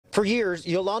For years,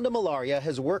 Yolanda Malaria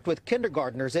has worked with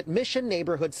kindergartners at Mission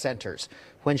neighborhood centers.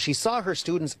 When she saw her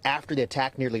students after the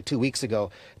attack nearly 2 weeks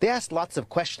ago, they asked lots of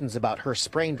questions about her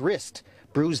sprained wrist,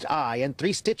 bruised eye, and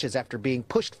 3 stitches after being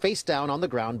pushed face down on the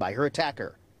ground by her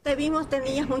attacker. Vimos de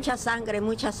niñas mucha sangre,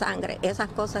 mucha sangre.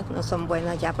 Esas cosas no son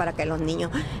buenas ya para que los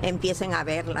niños empiecen a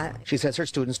verla. She says her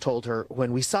students told her,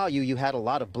 when we saw you, you had a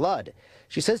lot of blood.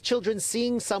 She says children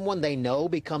seeing someone they know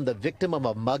become the victim of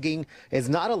a mugging is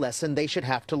not a lesson they should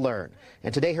have to learn.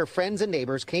 And today her friends and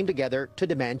neighbors came together to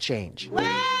demand change.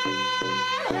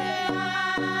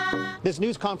 This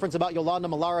news conference about Yolanda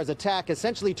Malaria's attack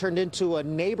essentially turned into a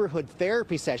neighborhood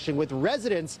therapy session with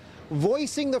residents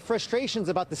voicing the frustrations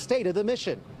about the state of the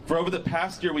mission. For over the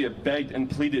past year, we have begged and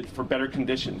pleaded for better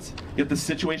conditions, yet the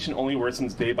situation only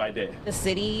worsens day by day. The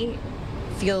city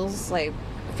feels like,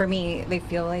 for me, they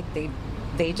feel like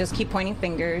they just keep pointing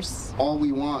fingers. All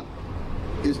we want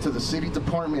is to the city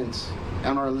departments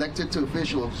and our elected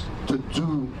officials to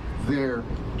do their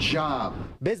job.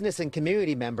 Business and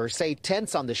community members say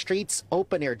tents on the streets,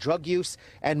 open-air drug use,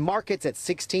 and markets at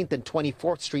 16th and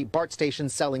 24th Street BART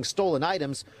stations selling stolen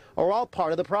items are all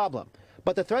part of the problem.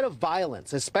 But the threat of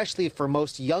violence, especially for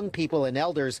most young people and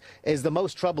elders, is the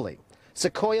most troubling.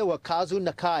 Sequoia Wakazu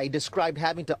Nakai described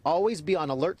having to always be on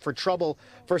alert for trouble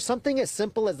for something as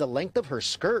simple as the length of her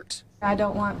skirt. I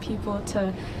don't want people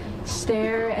to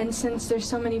stare, and since there's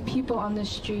so many people on the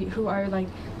street who are like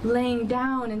laying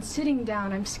down and sitting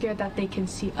down, I'm scared that they can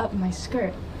see up my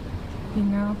skirt, you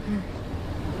know?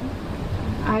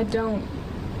 I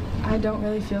don't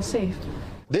really feel safe.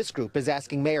 This group is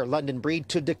asking Mayor London Breed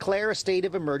to declare a state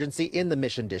of emergency in the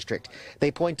Mission District.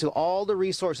 They point to all the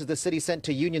resources the city sent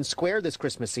to Union Square this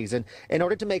Christmas season in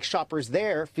order to make shoppers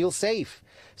there feel safe.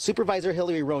 Supervisor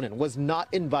Hillary Ronan was not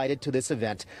invited to this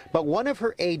event, but one of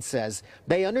her aides says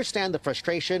they understand the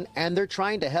frustration and they're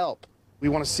trying to help. We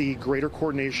want to see greater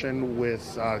coordination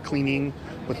with cleaning,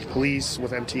 with police,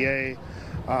 with MTA.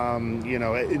 You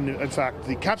know, in fact,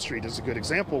 the Cap Street is a good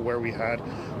example where we had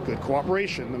good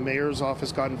cooperation. The mayor's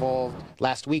office got involved.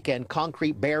 Last weekend,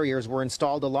 concrete barriers were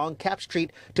installed along Cap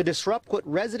Street to disrupt what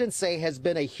residents say has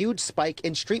been a huge spike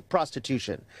in street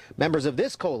prostitution. Members of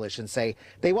this coalition say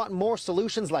they want more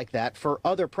solutions like that for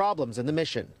other problems in the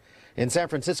Mission. In San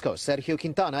Francisco, Sergio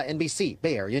Quintana, NBC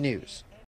Bay Area News.